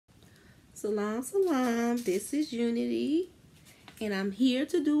Salam, salam. This is Unity, and I'm here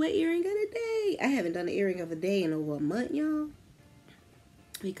to do an earring of the day. I haven't done an earring of a day in over a month, y'all,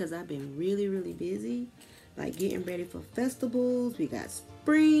 because I've been really, really busy, like getting ready for festivals. We got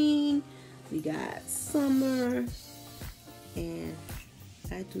spring, we got summer, and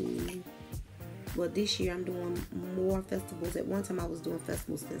this year I'm doing more festivals. At one time I was doing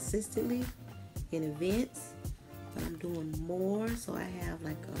festivals consistently in events, but I'm doing more, so I have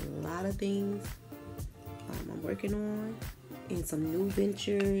like a lot of things I'm working on, and some new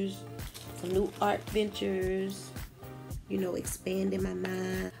ventures, some new art ventures, you know, expanding my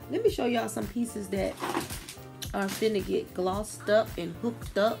mind. Let me show y'all some pieces that are finna get glossed up and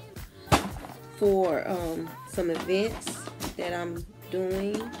hooked up for some events that I'm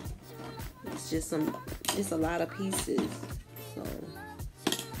doing. It's just a lot of pieces, so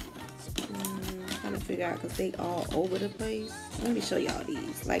trying to figure out because they all over the place. Let me show y'all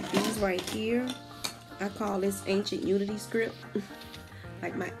these. Like these right here, I call this ancient Unity script,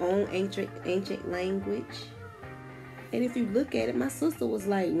 like my own ancient language. And if you look at it, my sister was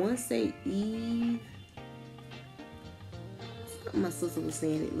like, one say Eve. My sister was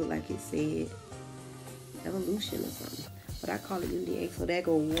saying it looked like it said evolution or something, but I call it Unity 8. So there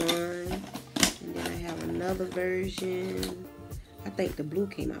go one, and then I have another version. I think the blue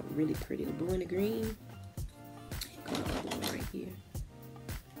came out really pretty. The blue and the green. Got another one right here.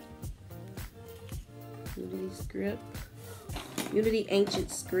 Unity script. Unity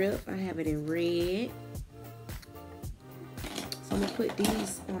ancient script. I have it in red. So I'm gonna put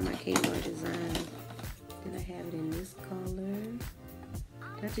these on my K.Noir Designs. Then I have it in this color.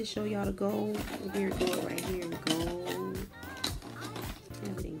 Did I just show y'all the gold? Here it goes right here in gold.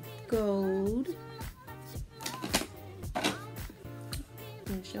 Have it in gold.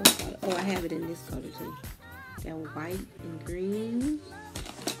 Oh, I have it in this color too. That white and green.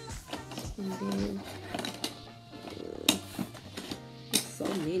 And then so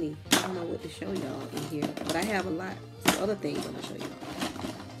many. I don't know what to show y'all in here, but I have a lot of other things I'm gonna show y'all.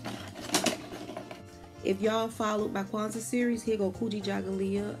 If y'all followed my Kwanzaa series, here go Kuji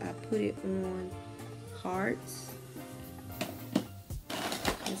Jagalia. I put it on hearts.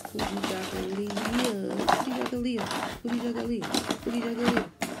 That's Kuji Jagalia. Kuji Jagalia. Kuji Jagalia. Kuji Jagalia.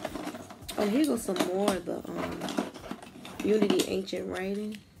 Oh, here goes some more of the Unity ancient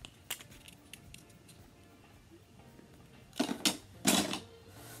writing. I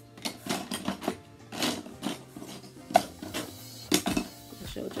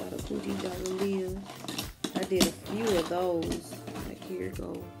showed y'all the Kuji Jagalia. I did a few of those. Like here it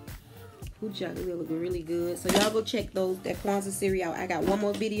go. Kuji Jagalia look really good. So y'all go check that Kwanzaa series out. I got one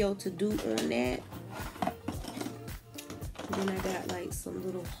more video to do on that. And then I got like some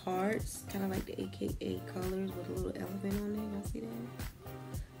little hearts, kind of like the AKA colors with a little elephant on there. Y'all see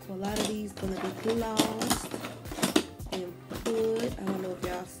that? So a lot of these gonna be glossed and put. I don't know if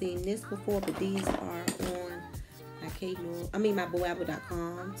y'all seen this before, but these are on my K.Noir. I mean my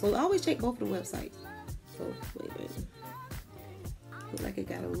boabwart.com. So always check both of the websites. So wait. Look like it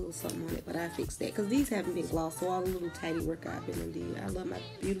got a little something on it, but I fixed that because these haven't been glossed. So all the little tidy work I've been doing. I love my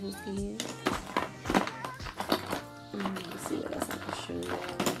beautiful skin. Let's see what else I can show y'all.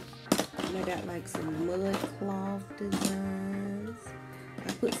 And I got like some mud cloth designs.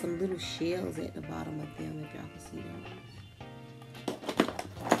 I put some little shells at the bottom of them if y'all can see those.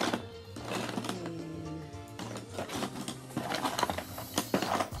 And,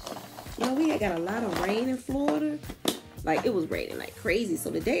 you know, we had got a lot of rain in Florida. Like it was raining like crazy. So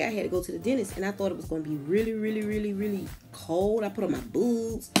today I had to go to the dentist and I thought it was going to be really, really, really, really cold. I put on my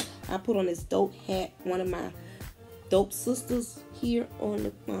boots. I put on this dope hat. One of my dope sisters here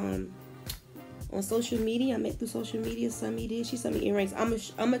on social media. I met through social media. Sent me this. She sent me earrings. I'm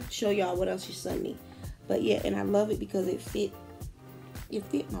gonna show y'all what else she sent me. But yeah, and I love it because it fit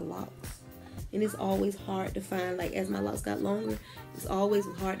my locks. And it's always hard to find, like as my locks got longer, it's always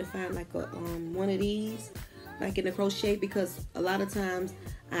hard to find like a one of these, like in the crochet, because a lot of times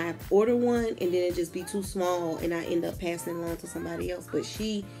I order one and then it just be too small and I end up passing it along to somebody else. But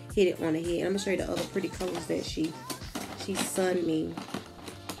she hit it on the head. I'm gonna show you the other pretty colors that she sent me.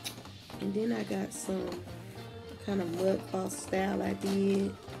 And then I got some kind of mud cloth style I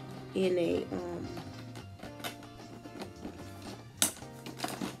did in a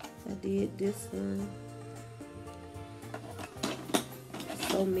I did this one.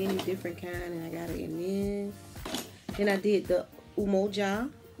 So many different kind, and I got it in this. Then I did the umoja.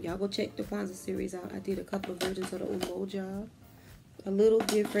 Y'all go check the Kwanzaa series out. I did a couple of versions of the umoja. A little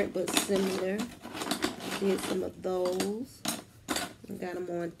different but similar. Did some of those. I got them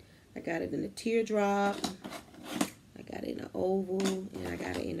on. I got it in a teardrop. I got it in an oval, and I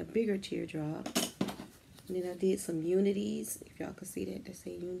got it in a bigger teardrop. And then I did some unities. If y'all can see that, they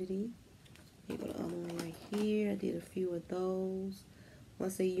say unity. Here go the other one right here. I did a few of those. One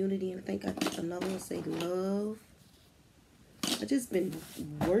say unity, and I think another one say love. I just been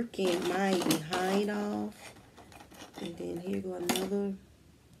working my behind off. And then here go another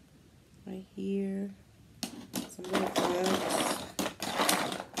right here. Some little fonts.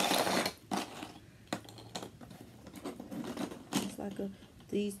 It's like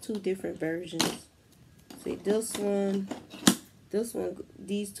these two different versions. See, this one,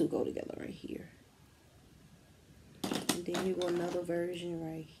 these two go together right here. And then here go another version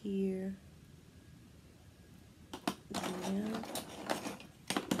right here. Yeah.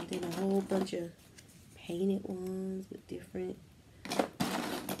 And then a whole bunch of painted ones with different.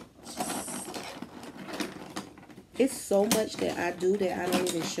 It's so much that I do that I don't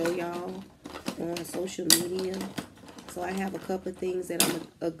even show y'all on social media. So I have a couple of things that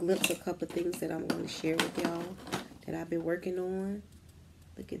a glimpse of a couple of things that I'm going to share with y'all that I've been working on.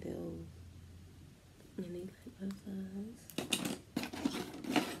 Look at those. And they like butterflies.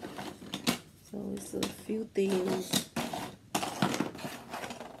 So it's a few things.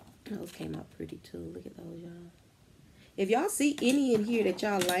 Those came out pretty too. Look at those, y'all. If y'all see any in here that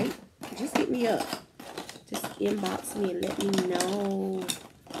y'all like, just hit me up. Just inbox me and let me know.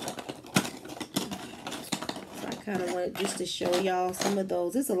 So I kind of wanted just to show y'all some of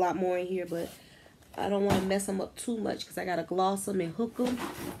those. There's a lot more in here, but I don't want to mess them up too much because I got to gloss them and hook them,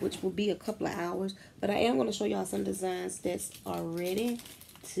 which will be a couple of hours. But I am going to show y'all some designs that are ready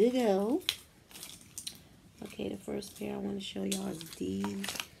to go. Okay, the first pair I want to show y'all is these.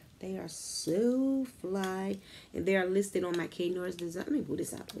 They are so fly, and they are listed on my K.Noir Designs. Let me pull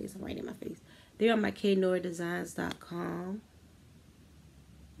this out, please. I'm right in my face. They're on my Knoirdesigns.com.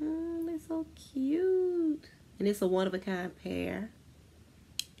 Oh, they're so cute. And it's a one-of-a-kind pair.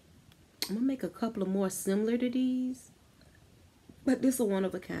 I'm going to make a couple of more similar to these. But this is a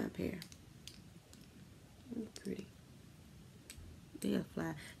one-of-a-kind pair. Pretty. They'll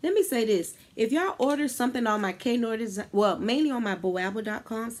fly. Let me say this. If y'all order something on my K.Noir Design, well, mainly on my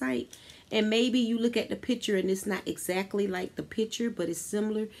boabww.com site, and maybe you look at the picture and it's not exactly like the picture, but it's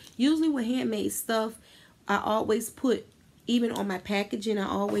similar. Usually with handmade stuff, I always put, even on my packaging, I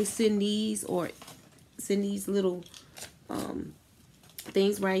always send these or send these little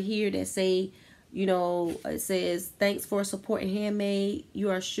things right here that say, you know, it says, thanks for supporting handmade.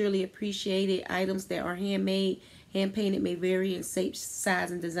 You are surely appreciated. Items that are handmade, hand painted may vary in shape,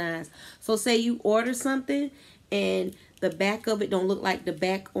 size, and designs. So say you order something and the back of it don't look like the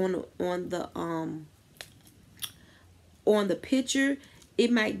back on the picture.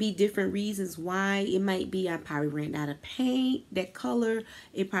 It might be different reasons why. It might be I probably ran out of paint, that color.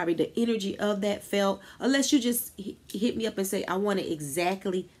 It probably the energy of that felt. Unless you just hit me up and say, I want it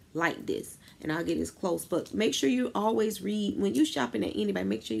exactly like this, and I'll get as close. But make sure you always read, when you shopping at anybody,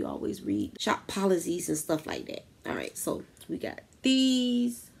 make sure you always read shop policies and stuff like that. All right, so we got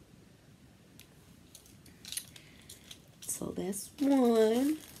these. So that's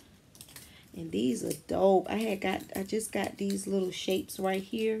one. And these are dope. I just got these little shapes right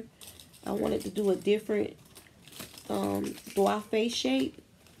here. I wanted to do a different Boabw shape.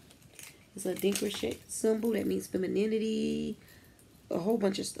 It's a dinker shape symbol that means femininity, a whole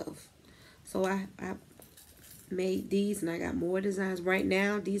bunch of stuff. So I made these, and I got more designs. Right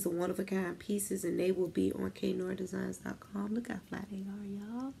now, these are one-of-a-kind pieces, and they will be on Knoirdesigns.com. Look how fly they are,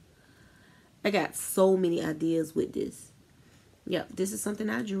 y'all. I got so many ideas with this. Yep, this is something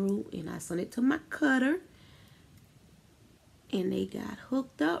I drew, and I sent it to my cutter, and they got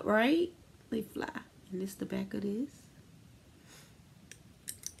hooked up, right? They fly. And this is the back of this.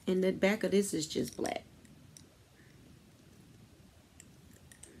 And the back of this is just black.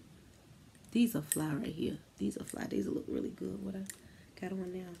 These are fly right here. These are fly. These look really good. What I got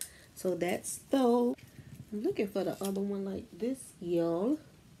on now. So that's those. I'm looking for the other one like this, y'all.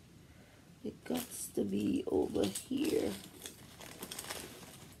 It got to be over here.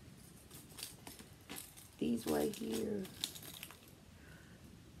 These right here.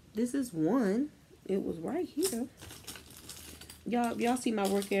 This is one. It was right here. Y'all see my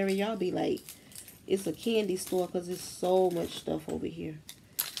work area, y'all be like, it's a candy store because there's so much stuff over here.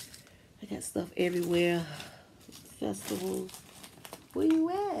 I got stuff everywhere. Festivals. Where you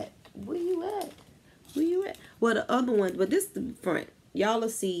at? Where you at? Where you at? Well, the other one, but this is the front. Y'all will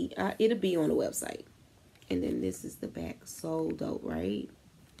see. It'll be on the website. And then this is the back. So dope, right?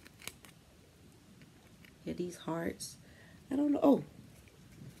 Yeah, these hearts. I don't know. Oh,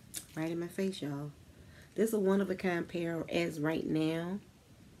 right in my face, y'all. This is a one-of-a-kind pair as right now.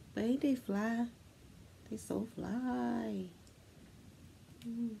 But ain't they fly? They so fly.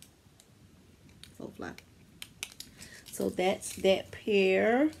 So fly. So that's that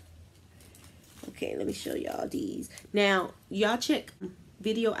pair. Okay, let me show y'all these. Now, y'all check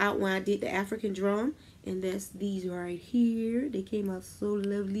video out when I did the African drum. And that's these right here. They came out so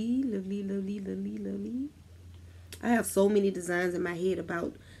lovely. Lovely, lovely, lovely, lovely. I have so many designs in my head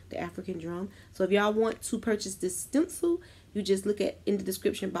about the African drum. So if y'all want to purchase this stencil, you just look at in the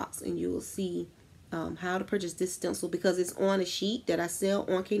description box and you will see how to purchase this stencil, because it's on a sheet that I sell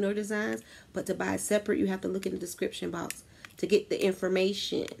on K.Noir Designs. But to buy it separate, you have to look in the description box to get the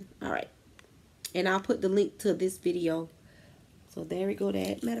information. All right. And I'll put the link to this video. So there we go.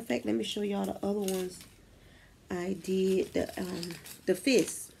 That matter of fact, let me show y'all the other ones. I did the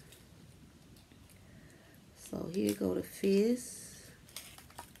fist. So here go the fist.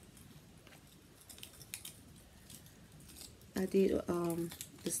 I did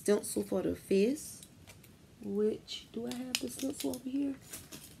the stencil for the fist. Which, do I have the stencil over here?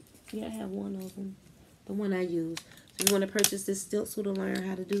 Yeah, I have one of them. The one I use. So you want to purchase this stencil to learn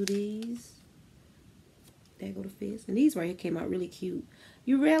how to do these. There go the fist. And these right here came out really cute.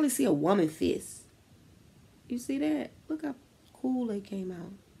 You rarely see a woman fist. You see that? Look how cool they came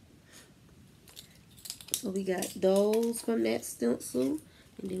out. So we got those from that stencil.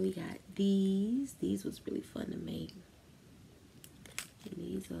 And then we got these. These was really fun to make. And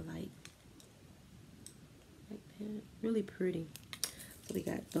these are like that. Really pretty. So we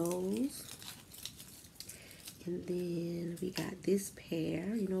got those. And then we got this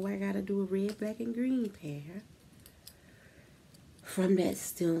pair. You know, I gotta do a red, black, and green pair from that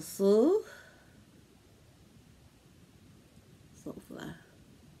stencil. So fly.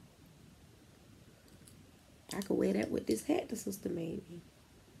 I could wear that with this hat the sister made me.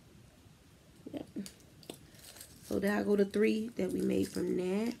 Yep. So there I go to 3 that we made from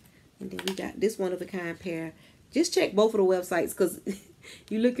that. And then we got this one of a kind pair. Just check both of the websites, because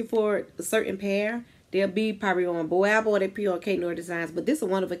you're looking for a certain pair. They'll be probably on Boabw or they'll be on K.Noir Designs. But this is a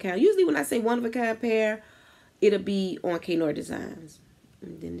one of a kind. Usually when I say one of a kind pair, it'll be on K.Noir Designs.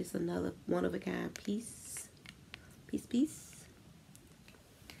 And then this another one of a kind piece. Piece.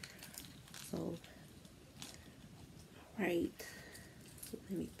 So, right. So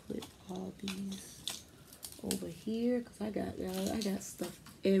let me put all these over here, because I got stuff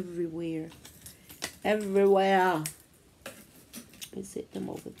everywhere. Everywhere. Let me set them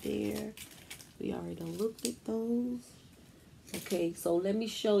over there. We already done looked at those. Okay, so let me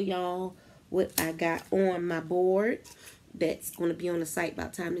show y'all what I got on my board. That's going to be on the site by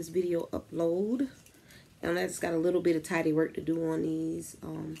the time this video upload. And I just got a little bit of tidy work to do on these.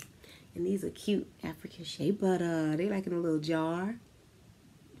 And these are cute African shea butter. They like in a little jar.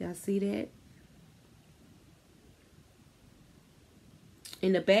 Y'all see that?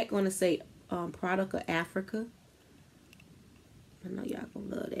 In the back, going to say product of Africa. I know y'all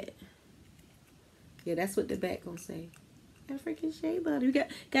gonna love that. Yeah, that's what the back gonna say. African shea butter. You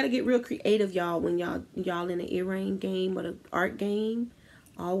gotta get real creative, y'all, when y'all in the earring game or the art game.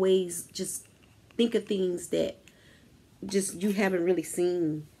 Always just think of things that just you haven't really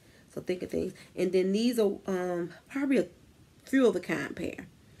seen. So think of things. And then these are probably a few of a kind pair.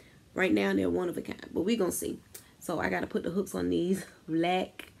 Right now they're one of a kind, but we're gonna see. So I gotta put the hooks on these.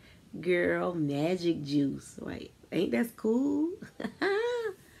 Black Girl Magic Juice. Right. Ain't that cool?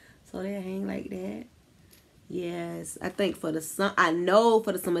 So they hang like that. Yes. I think for the I know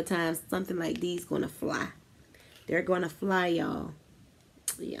for the summertime something like these gonna fly. They're gonna fly, y'all.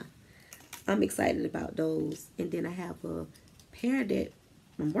 Yeah. I'm excited about those. And then I have a pair that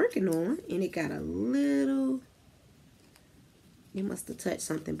I'm working on, and it got a little, it must have touched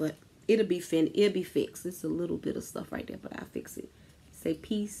something, but it'll be fixed. It's a little bit of stuff right there, but I'll fix it. Say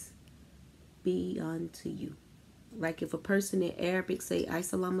peace be unto you. Like if a person in Arabic say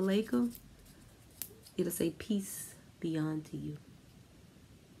Assalamu alaikum, it'll say peace be unto you.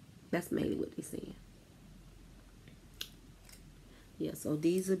 That's mainly what they're saying. Yeah, so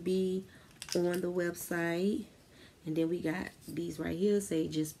these will be on the website. And then we got these right here, say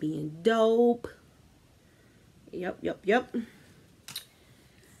just being dope. Yep.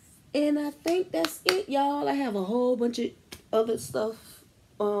 And I think that's it, y'all. I have a whole bunch of other stuff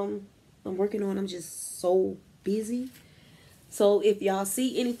I'm working on. I'm just so busy. So if y'all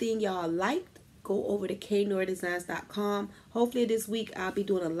see anything y'all liked, go over to knoirdesigns.com. Hopefully this week I'll be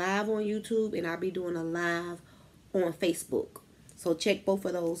doing a live on YouTube, and I'll be doing a live on Facebook. So check both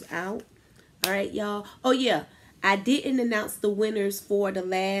of those out. All right, y'all. Oh, yeah. I didn't announce the winners for the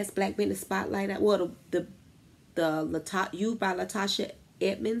last Black Business Spotlight. Well, the You by Latasha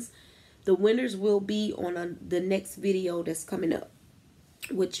Edmonds. The winners will be on the next video that's coming up,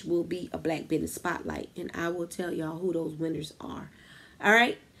 which will be a Black Business Spotlight. And I will tell y'all who those winners are. All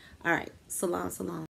right. All right. Salam, salam.